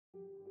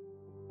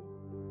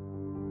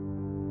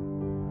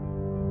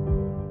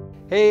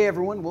Hey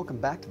everyone, welcome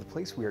back to the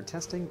place we are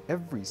testing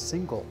every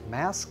single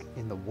mask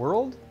in the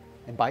world.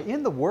 And by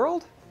in the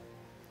world,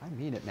 I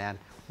mean it, man.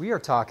 We are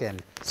talking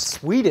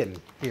Sweden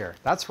here.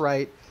 That's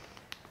right.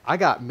 I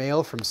got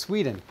mail from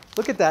Sweden.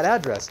 Look at that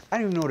address. I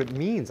don't even know what it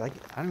means. I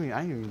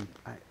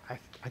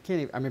can't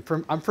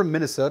even, I'm from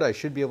Minnesota. I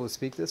should be able to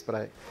speak this, but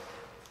I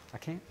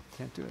can't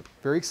do it.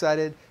 Very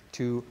excited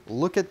to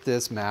look at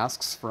this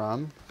masks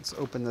from, let's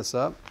open this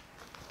up.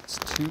 It's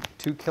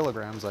two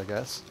kilograms, I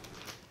guess.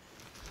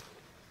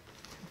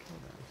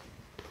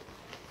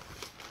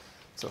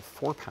 So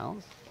 4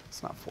 pounds?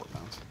 It's not 4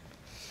 pounds.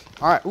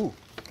 All right, ooh,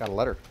 got a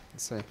letter.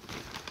 Let's see.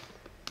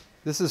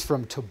 This is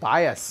from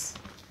Tobias.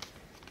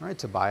 All right,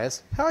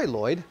 Tobias. Hi,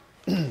 Lloyd.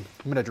 I'm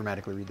gonna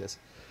dramatically read this.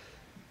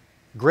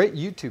 Great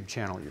YouTube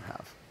channel you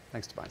have.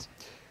 Thanks, Tobias.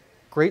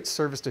 Great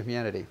service to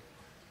humanity.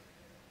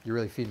 You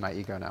really feed my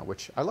ego now,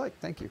 which I like,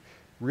 thank you.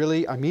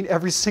 Really, I mean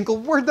every single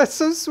word, that's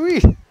so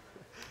sweet.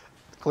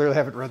 Clearly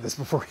haven't read this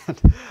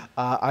beforehand.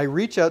 I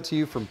reach out to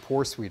you from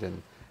poor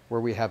Sweden,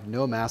 where we have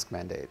no mask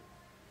mandate.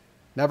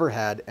 Never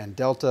had, and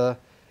Delta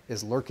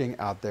is lurking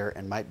out there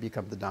and might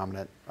become the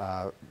dominant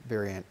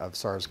variant of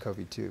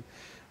SARS-CoV-2.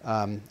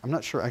 I'm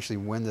not sure actually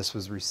when this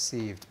was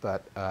received,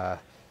 but I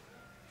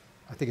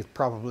think it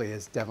probably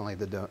is definitely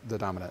the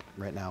dominant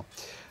right now.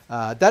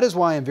 That is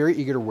why I'm very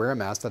eager to wear a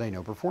mask that I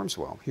know performs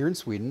well. Here in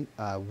Sweden,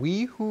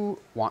 we who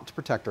want to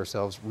protect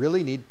ourselves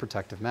really need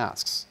protective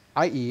masks,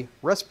 i.e.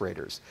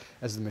 respirators,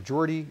 as the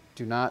majority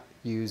do not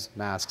use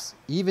masks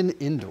even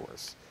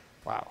indoors.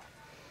 Wow.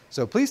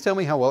 So please tell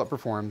me how well it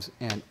performs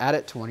and add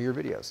it to one of your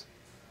videos.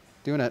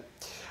 Doing it.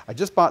 I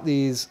just bought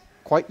these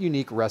quite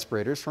unique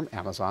respirators from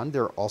Amazon.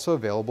 They're also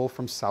available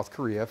from South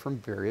Korea from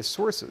various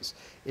sources.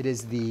 It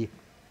is the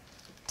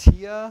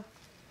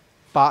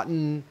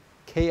BOTN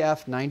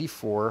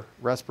KF94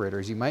 respirator.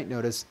 As you might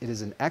notice, it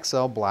is an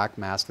XL black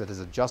mask that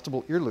has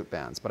adjustable ear loop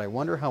bands, but I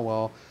wonder how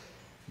well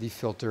the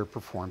filter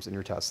performs in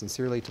your test.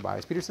 Sincerely,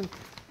 Tobias Peterson.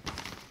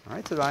 All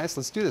right, Tobias,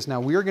 let's do this.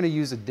 Now, we are going to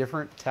use a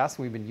different test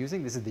we've been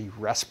using. This is the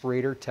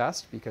respirator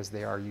test because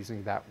they are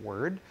using that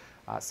word.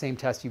 Same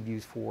test you've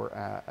used for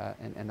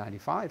an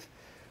N95.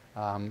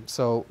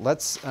 So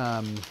let's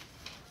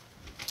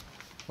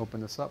open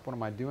this up. What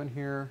am I doing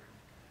here?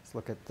 Let's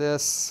look at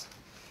this.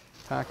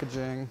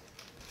 Packaging.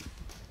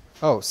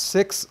 Oh,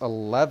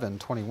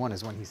 6/11/21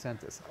 is when he sent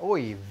this.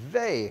 Oy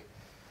vey.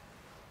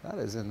 That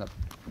is in the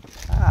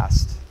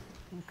past.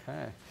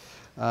 Okay.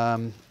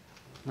 All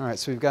right,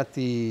 so we've got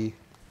the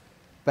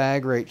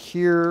bag right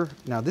here.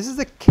 Now this is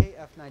the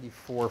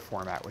KF94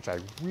 format, which I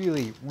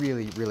really,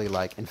 really, really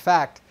like. In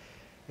fact,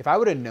 if I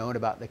would have known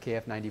about the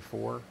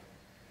KF94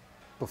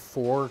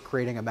 before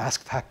creating a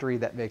mask factory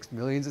that makes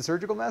millions of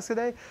surgical masks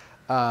today,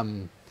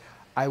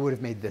 I would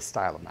have made this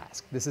style of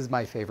mask. This is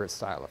my favorite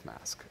style of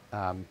mask.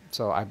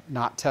 So I've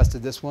not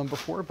tested this one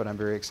before, but I'm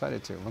very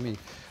excited to. Let me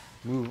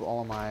move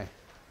all of my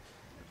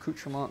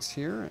accoutrements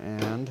here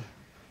and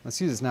let's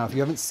use this. Now, if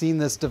you haven't seen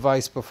this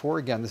device before,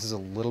 again, this is a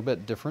little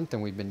bit different than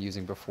we've been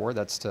using before.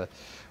 That's to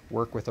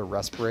work with a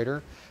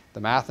respirator. The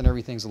math and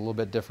everything's a little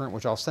bit different,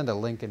 which I'll send a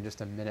link in just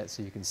a minute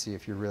so you can see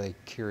if you're really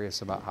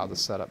curious about how the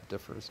setup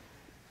differs.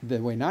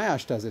 The way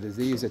NIOSH does it is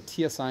they use a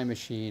TSI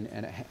machine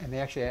and they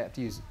actually have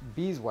to use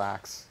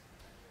beeswax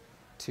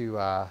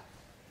to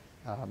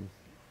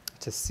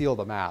seal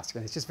the mask.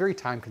 And it's just very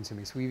time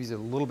consuming. So we've used a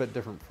little bit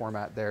different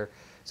format there.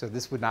 So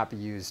this would not be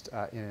used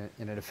in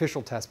an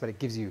official test, but it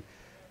gives you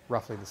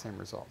roughly the same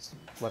results.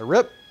 Let it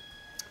rip.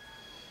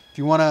 If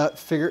you want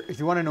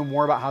to know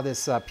more about how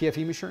this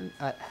PFE machine,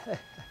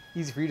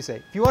 easy for you to say.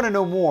 If you want to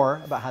know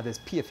more about how this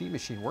PFE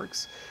machine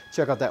works,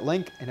 check out that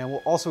link, and I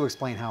will also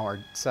explain how our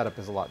setup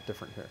is a lot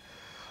different here.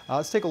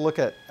 Let's take a look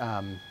at,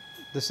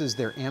 this is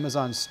their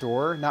Amazon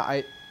store.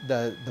 Now,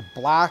 the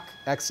black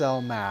XL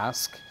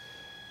mask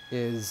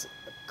is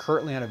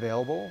currently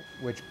unavailable,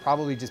 which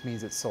probably just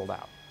means it's sold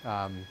out.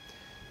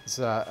 It's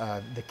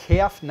the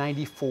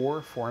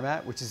KF94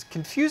 format, which is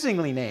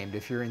confusingly named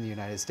if you're in the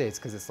United States,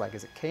 because it's like,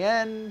 is it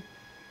KN?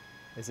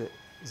 Is it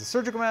a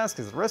surgical mask?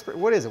 Is it a respirator?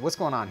 What is it? What's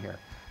going on here?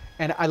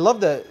 And I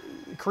love the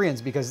Koreans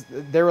because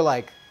they were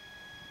like,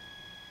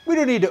 we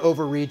don't need to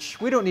overreach.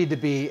 We don't need to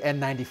be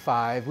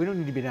N95. We don't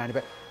need to be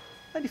 95.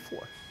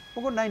 94.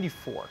 We'll go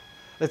 94.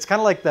 It's kind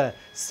of like the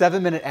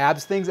 7-minute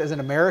abs things. As an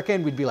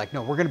American, we'd be like,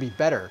 no, we're going to be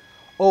better.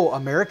 Oh,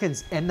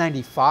 Americans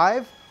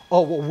N95? Oh,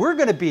 well, we're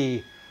going to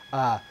be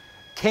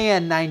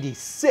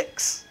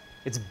KN96.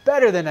 It's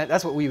better than that.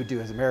 That's what we would do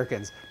as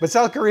Americans. But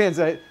South Koreans,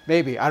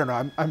 maybe, I don't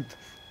know, I'm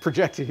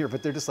projecting here,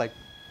 but they're just like,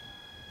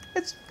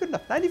 it's good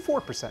enough.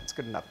 94% is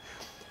good enough.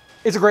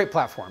 It's a great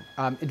platform.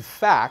 In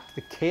fact,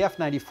 the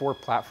KF94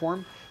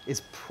 platform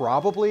is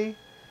probably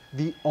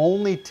the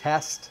only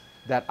test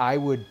that I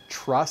would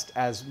trust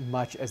as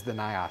much as the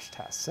NIOSH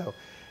test. So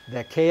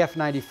the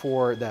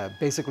KF94,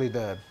 basically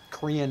the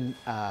Korean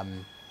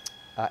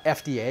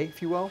FDA, if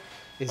you will,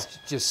 is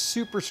just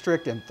super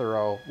strict and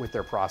thorough with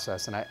their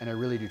process, and I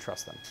really do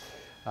trust them.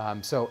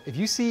 So if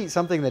you see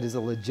something that is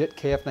a legit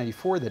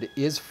KF94 that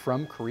is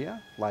from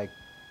Korea, like,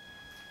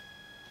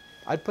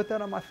 I'd put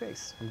that on my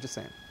face. I'm just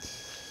saying.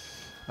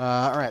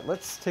 All right,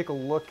 let's take a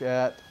look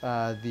at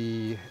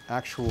the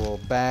actual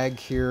bag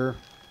here.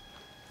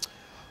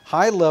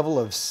 High level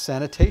of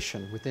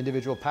sanitation with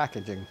individual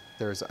packaging.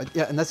 There's,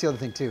 yeah, and that's the other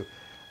thing too.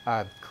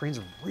 Koreans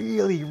are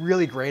really,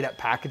 really great at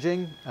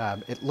packaging.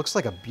 It looks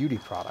like a beauty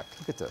product.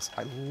 Look at this.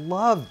 I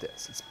love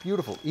this. It's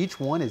beautiful. Each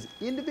one is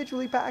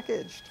individually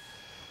packaged.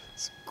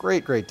 It's a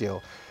great, great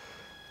deal.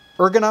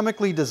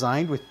 Ergonomically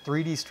designed with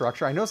 3D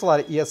structure. I notice a lot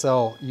of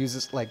ESL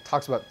uses, like,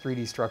 talks about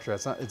 3D structure.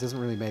 It's not, it doesn't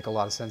really make a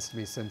lot of sense to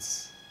me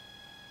since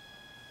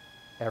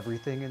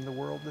everything in the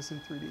world is in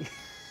 3D.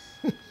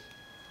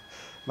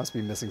 Must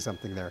be missing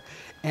something there.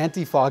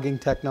 Anti-fogging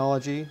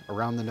technology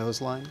around the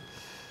nose line.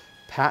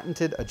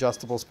 Patented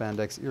adjustable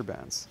spandex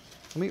earbands.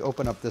 Let me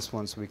open up this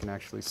one so we can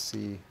actually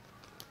see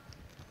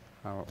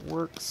how it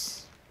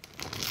works.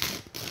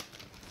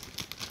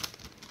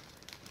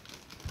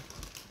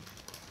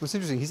 What's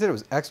interesting, he said it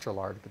was extra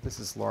large, but this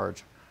is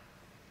large.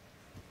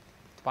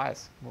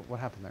 Tobias, what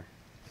happened there?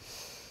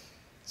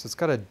 So it's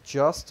got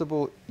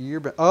adjustable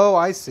earband. Oh,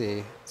 I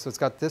see. So it's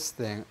got this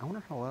thing. I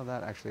wonder how well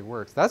that actually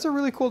works. That's a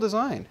really cool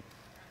design.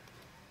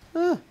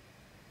 Huh. I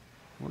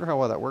wonder how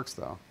well that works,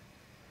 though.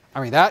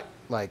 I mean, that,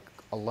 like,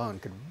 alone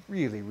could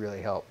really,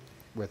 really help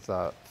with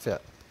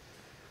fit.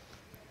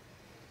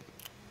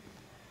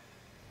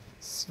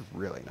 This is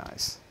really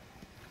nice.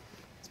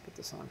 Let's put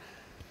this on.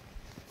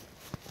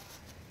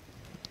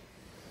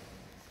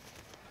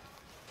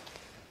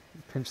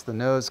 Pinch the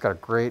nose. It's got a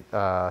great,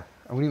 I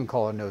wouldn't even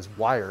call it a nose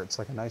wire. It's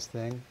like a nice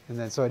thing. And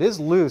then, so it is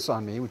loose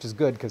on me, which is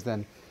good, because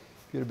then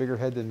if you had a bigger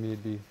head than me,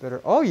 it'd be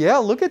better. Oh yeah,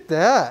 look at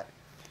that.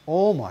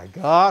 Oh my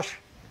gosh.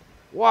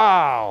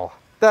 Wow.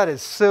 That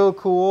is so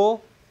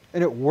cool.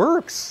 And it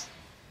works.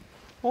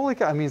 Holy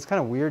cow. I mean, it's kind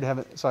of weird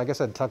having, so I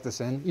guess I'd tuck this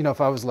in. You know,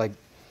 if I was like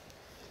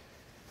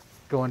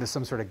going to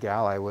some sort of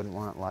gala, I wouldn't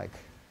want like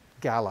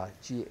gala,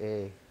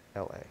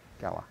 G-A-L-A,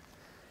 gala.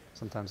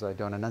 Sometimes I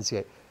don't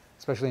enunciate,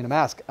 especially in a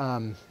mask.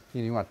 You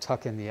know, you want to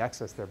tuck in the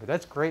excess there, but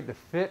that's great. The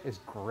fit is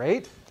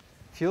great.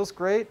 Feels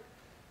great.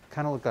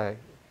 Kind of look like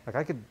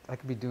I could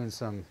be doing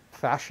some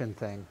fashion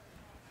thing.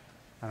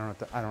 I don't know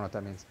what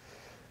that means.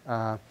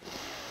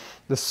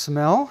 The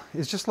smell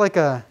is just like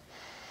a,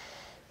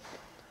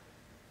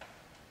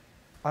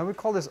 I would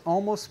call this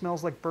almost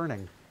smells like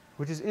burning,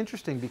 which is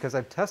interesting because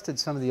I've tested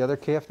some of the other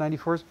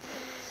KF94s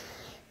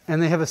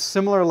and they have a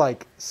similar,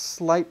 like,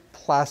 slight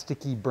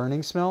plasticky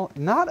burning smell.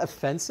 Not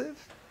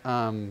offensive,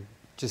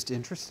 just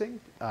interesting.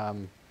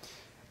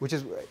 Which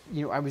is,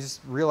 you know, I was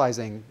just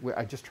realizing,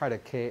 I just tried a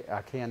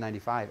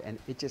KN95 and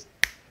it just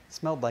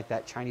smelled like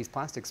that Chinese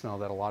plastic smell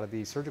that a lot of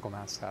these surgical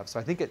masks have. So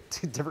I think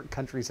different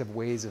countries have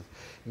ways of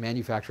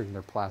manufacturing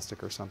their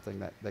plastic or something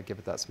that give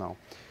it that smell.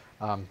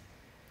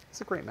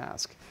 It's a great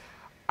mask.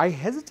 I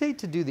hesitate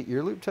to do the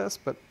ear loop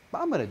test, but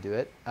I'm gonna do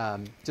it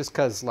just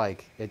cause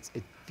like it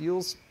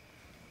feels,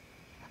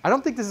 I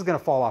don't think this is gonna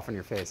fall off on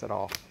your face at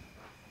all.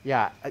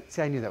 Yeah,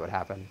 see, I knew that would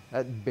happen.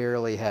 That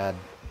barely had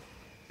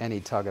any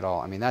tug at all.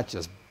 I mean, that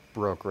just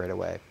broke right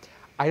away.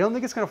 I don't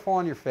think it's gonna fall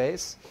on your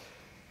face,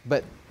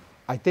 but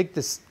I think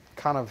this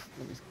kind of,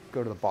 let me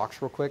go to the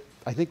box real quick.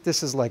 I think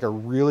this is like a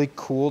really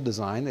cool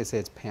design. They say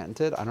it's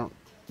patented. I don't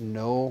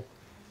know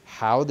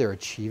how they're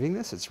achieving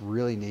this. It's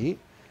really neat.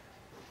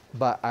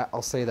 But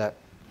I'll say that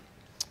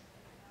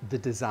the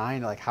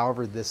design, like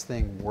however this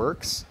thing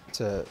works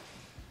to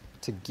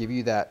give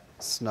you that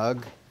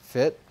snug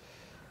fit,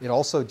 it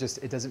also just,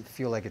 it doesn't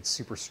feel like it's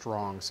super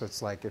strong. So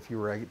it's like if you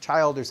were a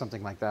child or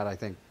something like that, I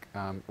think,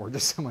 or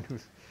just someone who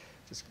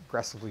just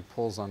aggressively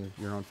pulls on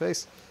your own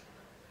face,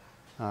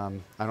 I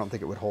don't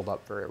think it would hold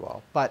up very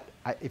well. But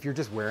if you're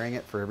just wearing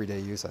it for everyday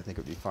use, I think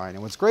it would be fine.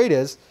 And what's great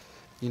is,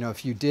 you know,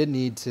 if you did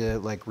need to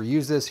like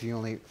reuse this, you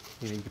only,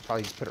 you know, you could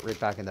probably just put it right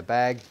back in the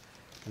bag.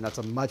 And that's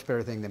a much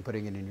better thing than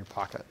putting it in your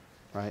pocket,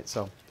 right?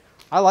 So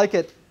I like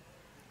it.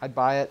 I'd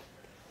buy it.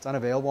 It's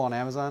unavailable on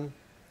Amazon,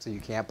 so you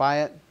can't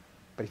buy it.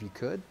 But if you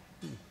could,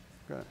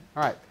 good.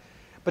 All right.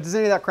 But does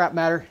any of that crap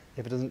matter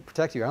if it doesn't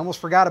protect you? I almost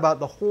forgot about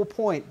the whole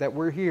point that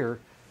we're here,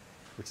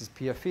 which is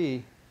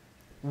PFE.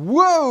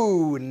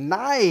 Whoa,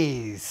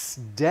 nice.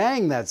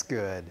 Dang, that's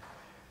good.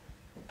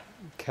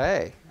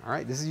 Okay. All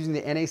right. This is using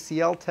the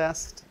NaCl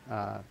test,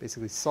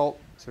 basically salt,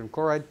 sodium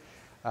chloride.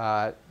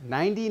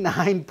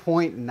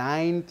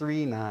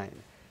 99.939.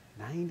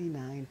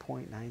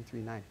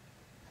 99.939.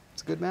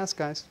 It's a good mask,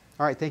 guys.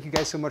 All right, thank you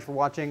guys so much for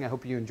watching. I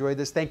hope you enjoyed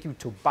this. Thank you,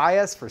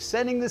 Tobias, for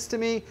sending this to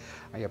me.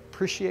 I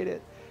appreciate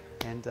it.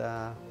 And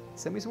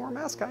send me some more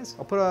masks, guys.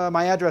 I'll put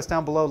my address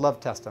down below. Love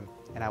test them.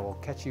 And I will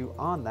catch you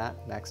on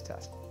that next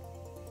test.